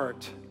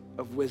heart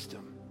of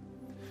wisdom.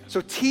 So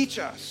teach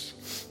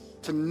us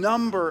to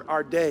number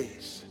our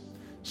days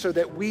so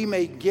that we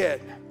may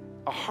get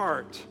a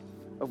heart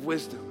of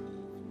wisdom.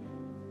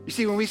 You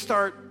see, when we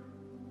start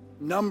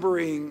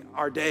numbering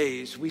our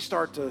days, we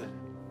start to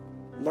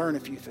learn a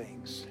few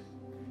things.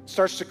 It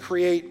starts to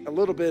create a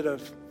little bit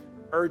of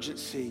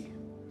urgency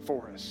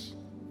for us.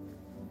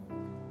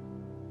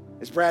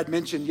 As Brad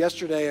mentioned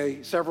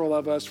yesterday, several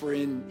of us were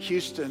in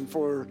Houston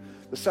for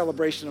the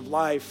celebration of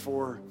life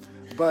for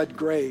Bud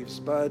Graves.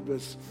 Bud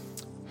was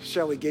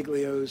Shelly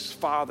Giglio's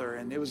father,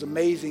 and it was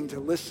amazing to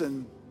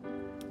listen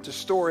to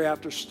story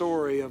after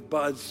story of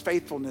Bud's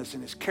faithfulness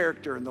and his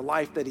character and the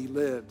life that he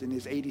lived in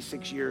his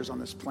 86 years on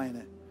this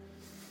planet.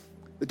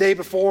 The day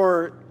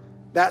before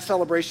that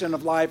celebration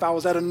of life, I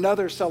was at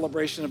another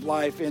celebration of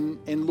life in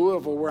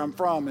Louisville, where I'm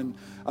from, and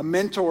a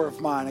mentor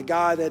of mine, a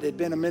guy that had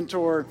been a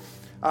mentor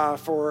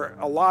for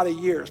a lot of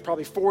years,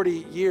 probably 40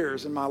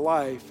 years in my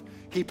life,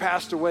 he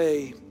passed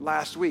away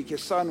last week.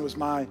 His son was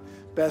my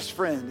best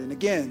friend. And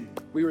again,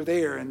 we were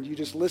there, and you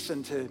just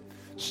listened to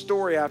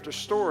story after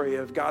story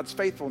of God's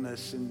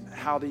faithfulness and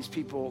how these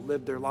people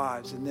lived their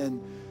lives. And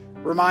then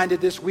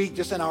reminded this week,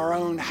 just in our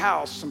own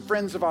house, some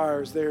friends of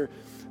ours, their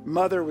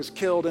mother was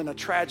killed in a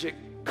tragic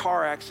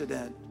car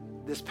accident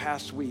this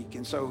past week.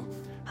 And so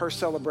her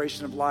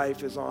celebration of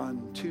life is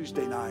on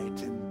Tuesday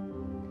night. And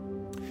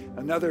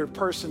another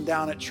person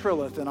down at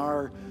Trilith, in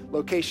our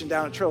location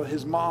down at Trilith,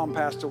 his mom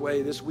passed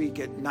away this week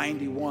at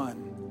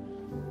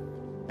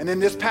 91. And then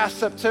this past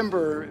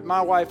September,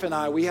 my wife and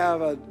I, we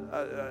have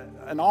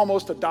an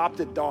almost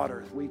adopted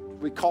daughter.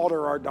 We called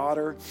her our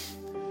daughter.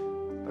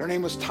 Her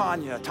name was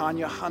Tanya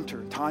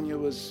Hunter. Tanya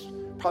was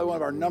probably one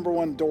of our number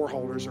one door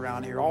holders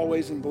around here,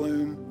 always in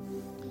bloom.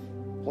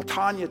 Well,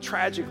 Tanya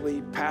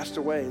tragically passed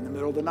away in the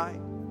middle of the night.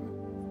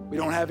 We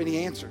don't have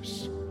any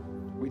answers.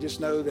 We just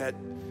know that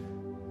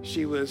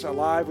she was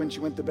alive when she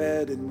went to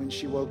bed, and when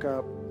she woke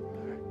up,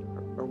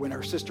 or when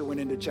her sister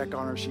went in to check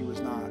on her, she was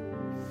not.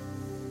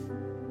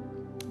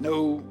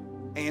 No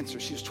answer.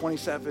 She was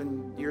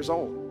 27 years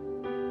old.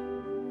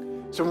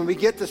 So when we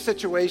get to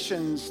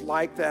situations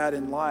like that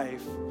in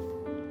life,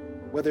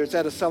 whether it's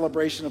at a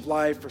celebration of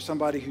life for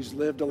somebody who's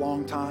lived a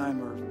long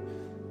time or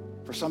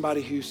for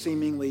somebody who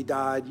seemingly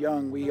died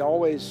young, we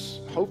always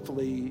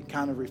hopefully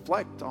kind of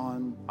reflect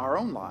on our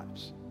own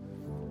lives.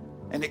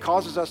 And it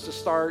causes us to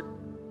start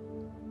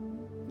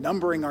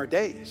numbering our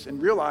days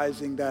and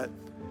realizing that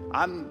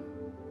I'm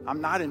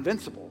not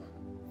invincible.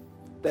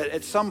 That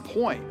at some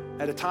point,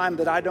 at a time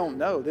that I don't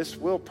know, this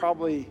will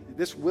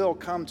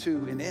come to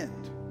an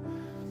end.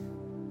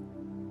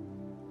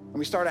 And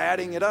we start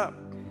adding it up.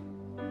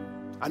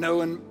 I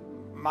know in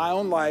my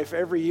own life,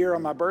 every year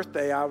on my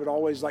birthday, I would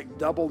always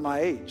double my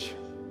age.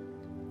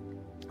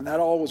 And that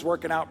all was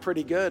working out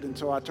pretty good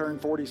until I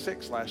turned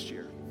 46 last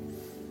year.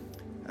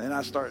 And then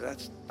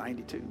that's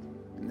 92.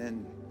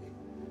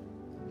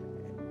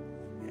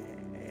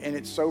 And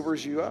it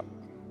sobers you up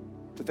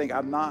to think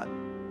I'm not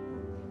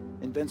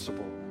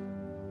invincible.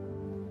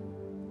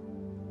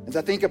 As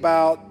I think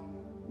about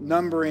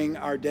numbering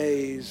our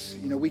days,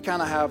 we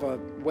kind of have a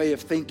way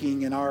of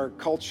thinking in our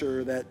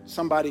culture that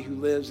somebody who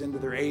lives into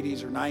their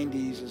 80s or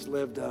 90s has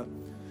lived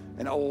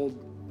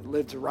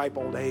to ripe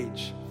old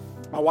age.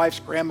 My wife's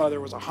grandmother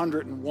was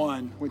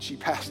 101 when she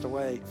passed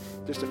away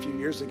just a few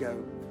years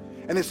ago.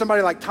 And then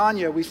somebody like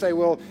Tanya, we say,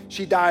 well,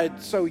 she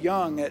died so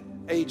young at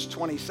age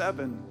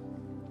 27.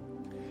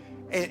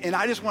 And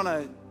I just want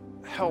to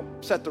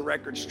help set the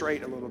record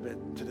straight a little bit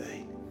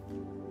today.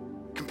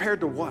 Compared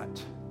to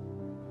what?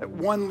 That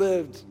one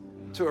lived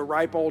to a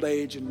ripe old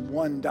age and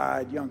one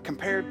died young.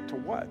 Compared to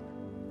what?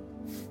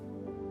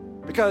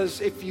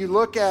 Because if you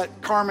look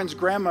at Carmen's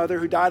grandmother,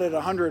 who died at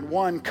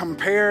 101,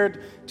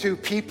 compared to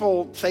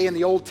people, say in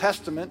the Old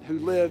Testament, who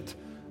lived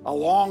a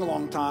long,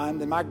 long time,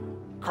 then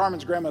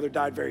Carmen's grandmother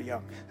died very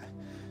young.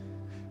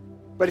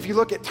 But if you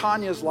look at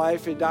Tanya's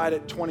life, it died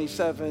at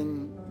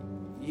 27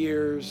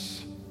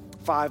 years,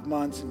 5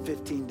 months, and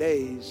 15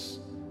 days.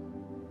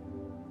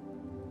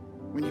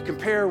 When you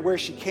compare where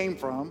she came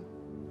from,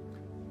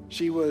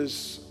 she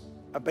was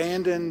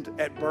abandoned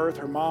at birth.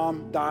 Her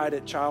mom died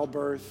at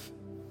childbirth.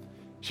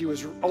 She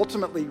was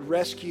ultimately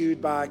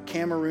rescued by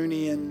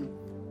Cameroonian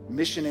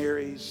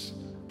missionaries.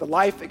 The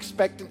life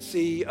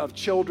expectancy of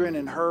children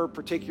in her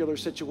particular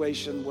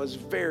situation was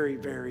very,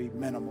 very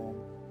minimal.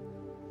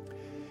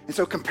 And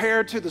so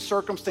compared to the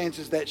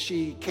circumstances that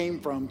she came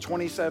from,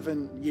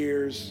 27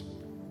 years,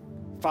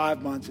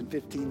 5 months, and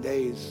 15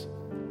 days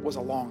was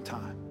a long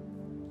time.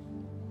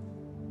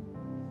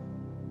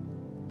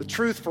 The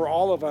truth for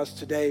all of us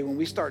today, when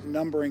we start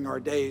numbering our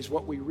days,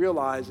 what we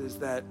realize is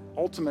that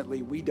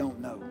ultimately we don't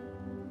know.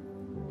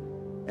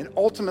 And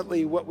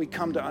ultimately what we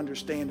come to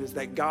understand is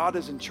that God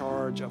is in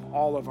charge of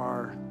all of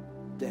our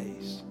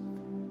days.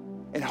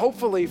 And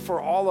hopefully for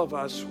all of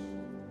us,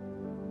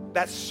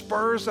 that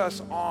spurs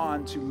us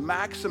on to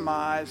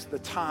maximize the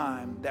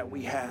time that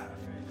we have,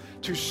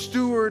 to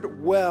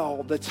steward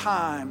well the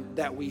time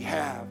that we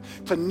have,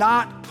 to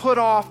not put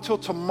off till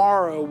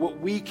tomorrow what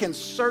we can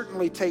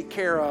certainly take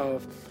care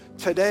of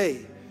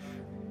today.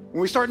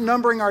 When we start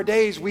numbering our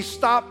days, we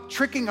stop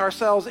tricking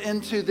ourselves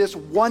into this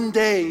one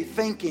day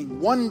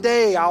thinking. One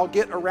day I'll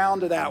get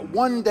around to that.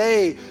 One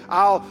day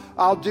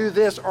I'll do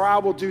this or I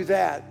will do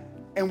that.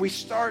 And we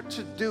start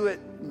to do it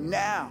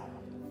now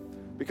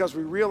because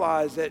we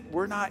realize that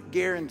we're not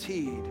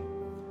guaranteed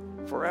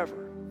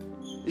forever.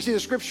 You see, the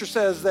scripture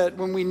says that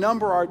when we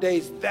number our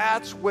days,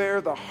 that's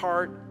where the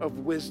heart of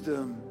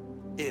wisdom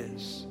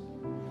is.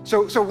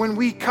 So when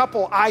we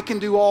couple, I can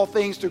do all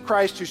things through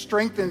Christ who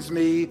strengthens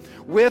me,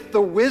 with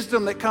the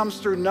wisdom that comes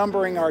through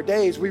numbering our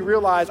days, we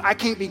realize I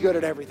can't be good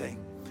at everything.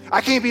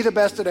 I can't be the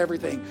best at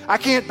everything. I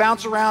can't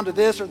bounce around to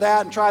this or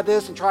that and try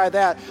this and try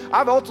that.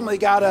 I've ultimately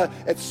got to,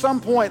 at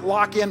some point,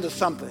 lock into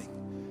something.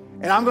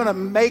 And I'm going to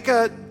make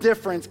a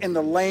difference in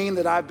the lane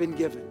that I've been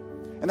given.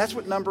 And that's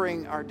what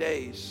numbering our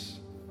days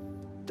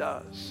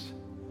does.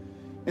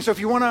 And so if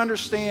you want to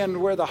understand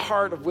where the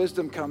heart of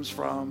wisdom comes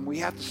from, we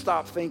have to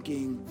stop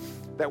thinking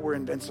that we're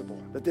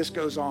invincible, that this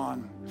goes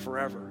on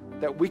forever,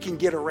 that we can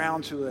get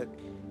around to it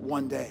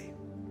one day.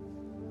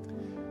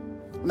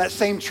 On that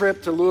same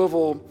trip to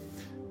Louisville,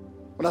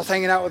 when I was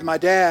hanging out with my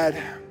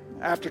dad,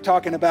 after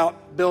talking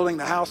about building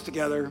the house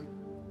together,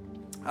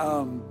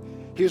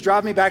 he was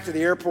driving me back to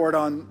the airport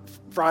on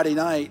Friday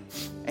night,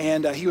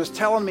 and he was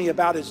telling me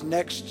about his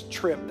next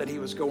trip that he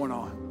was going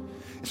on.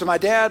 And so my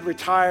dad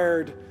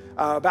retired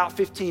about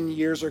 15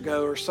 years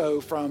ago or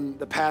so from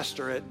the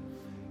pastorate.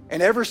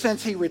 And ever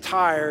since he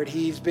retired,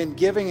 he's been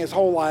giving his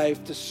whole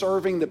life to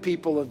serving the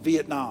people of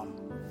Vietnam.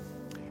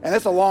 And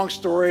that's a long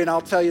story, and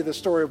I'll tell you the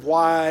story of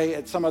why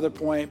at some other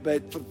point.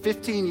 But for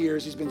 15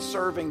 years, he's been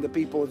serving the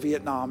people of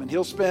Vietnam. And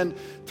he'll spend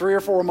 3 or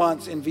 4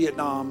 months in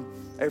Vietnam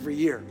every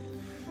year.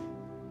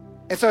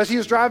 And so as he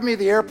was driving me to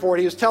the airport,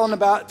 he was telling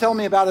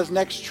me about his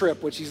next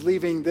trip, which he's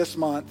leaving this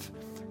month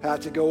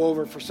to go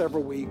over for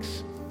several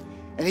weeks.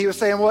 And he was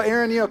saying, well,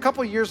 Aaron, a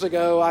couple of years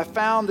ago, I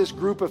found this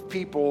group of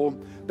people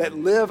that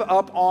live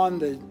up on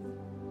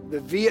the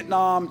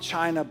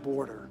Vietnam-China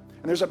border.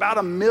 And there's about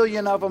 1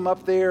 million of them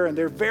up there, and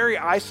they're very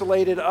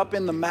isolated up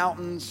in the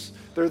mountains.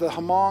 They're the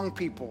Hmong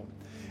people.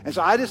 And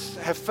so I just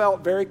have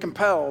felt very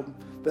compelled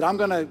that I'm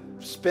going to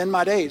spend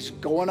my days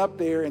going up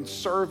there and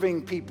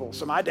serving people.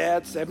 So my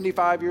dad,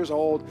 75 years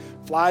old,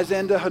 flies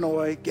into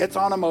Hanoi, gets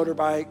on a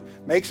motorbike,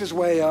 makes his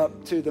way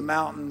up to the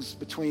mountains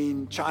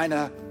between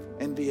China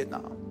and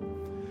Vietnam.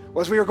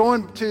 Well, as we were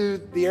going to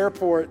the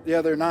airport the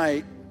other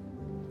night,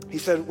 he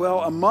said,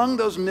 well, among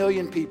those 1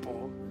 million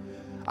people,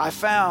 I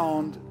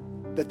found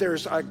that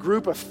there's a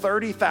group of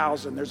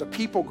 30,000. There's a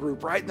people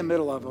group right in the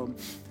middle of them.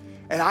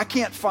 And I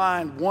can't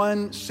find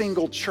one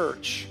single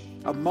church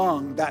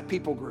among that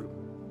people group.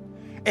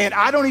 And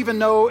I don't even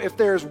know if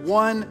there's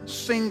one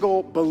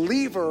single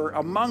believer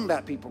among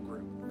that people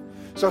group.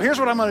 So here's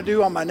what I'm going to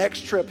do on my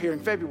next trip here in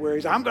February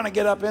is I'm going to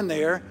get up in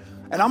there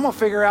and I'm going to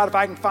figure out if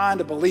I can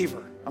find a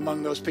believer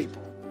among those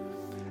people.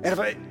 And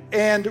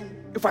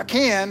if I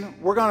can,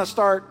 we're going to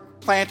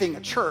start planting a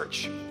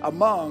church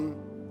among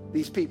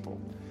these people.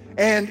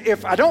 And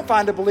if I don't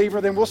find a believer,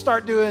 then we'll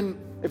start doing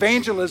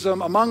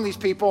evangelism among these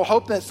people,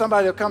 hoping that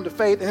somebody will come to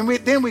faith, and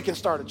then we can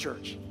start a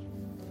church.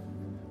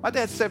 My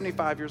dad's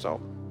 75 years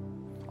old,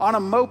 on a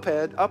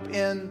moped up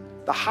in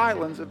the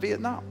highlands of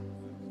Vietnam.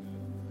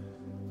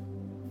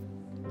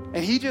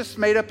 And he just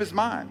made up his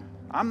mind.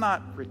 I'm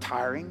not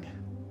retiring.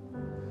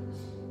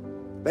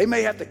 They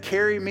may have to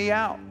carry me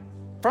out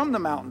from the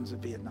mountains of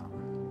Vietnam,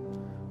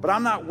 but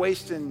I'm not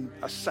wasting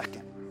a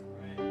second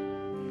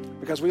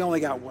because we only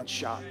got one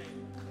shot.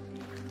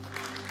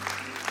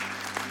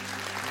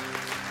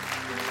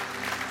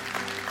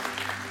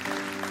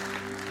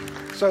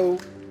 So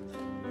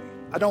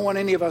I don't want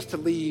any of us to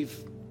leave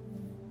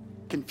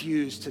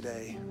confused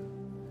today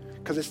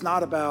because it's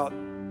not about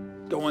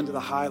going to the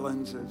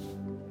highlands of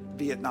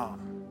Vietnam.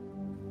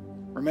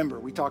 Remember,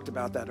 we talked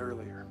about that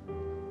earlier.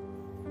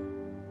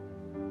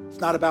 It's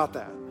not about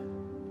that.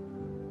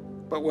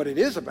 But what it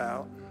is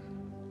about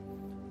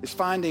is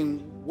finding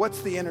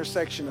what's the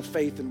intersection of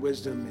faith and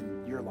wisdom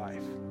in your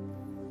life.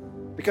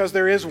 Because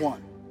there is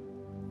one.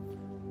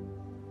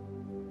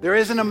 There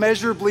isn't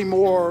immeasurably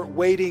more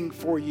waiting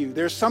for you.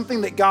 There's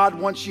something that God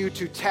wants you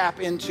to tap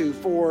into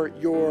for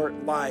your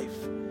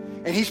life.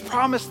 And he's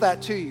promised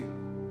that to you.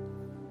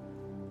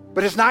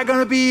 But it's not going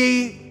to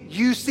be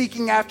you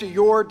seeking after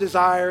your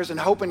desires and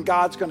hoping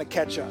God's going to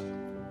catch up.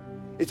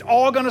 It's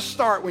all going to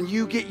start when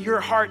you get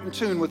your heart in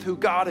tune with who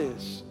God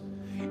is.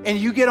 And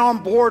you get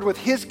on board with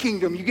his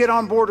kingdom. You get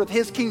on board with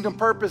his kingdom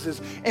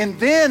purposes. And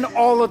then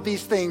all of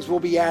these things will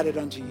be added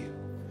unto you.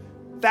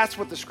 That's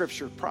what the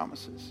scripture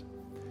promises.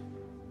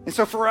 And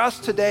so for us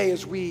today,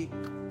 as we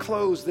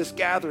close this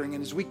gathering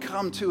and as we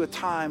come to a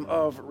time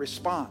of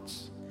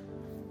response,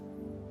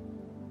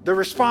 the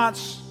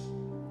response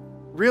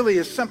really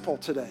is simple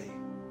today.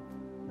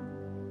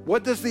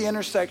 What does the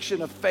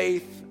intersection of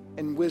faith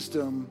and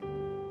wisdom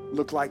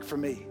look like for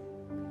me?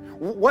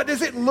 What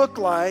does it look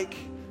like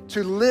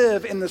to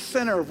live in the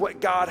center of what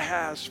God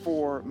has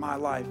for my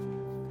life?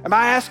 Am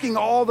I asking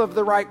all of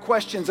the right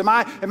questions? Am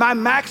I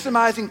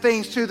maximizing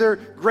things to their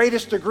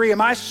greatest degree?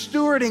 Am I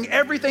stewarding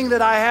everything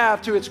that I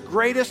have to its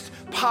greatest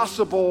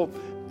possible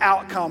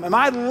outcome? Am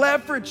I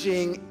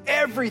leveraging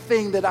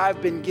everything that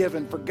I've been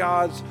given for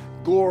God's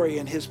glory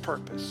and his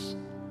purpose?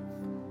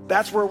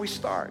 That's where we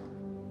start.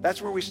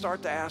 That's where we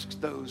start to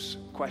ask those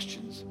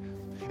questions.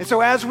 And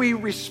so as we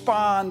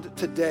respond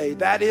today,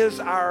 that is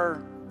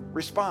our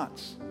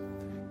response.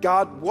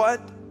 God,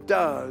 what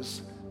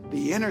does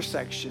the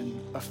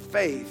intersection of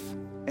faith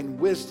and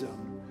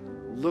wisdom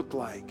look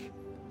like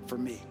for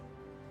me?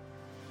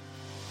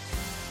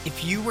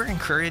 If you were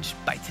encouraged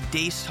by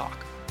today's talk,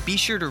 be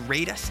sure to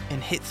rate us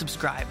and hit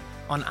subscribe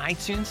on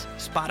iTunes,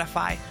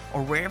 Spotify,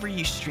 or wherever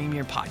you stream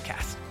your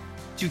podcast.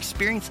 To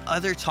experience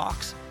other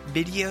talks,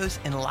 videos,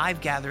 and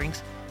live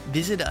gatherings,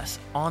 visit us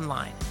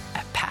online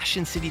at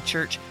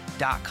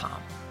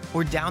PassionCityChurch.com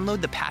or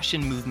download the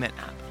Passion Movement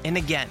app. And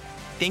again,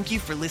 thank you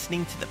for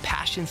listening to the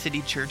Passion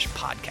City Church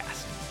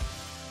podcast.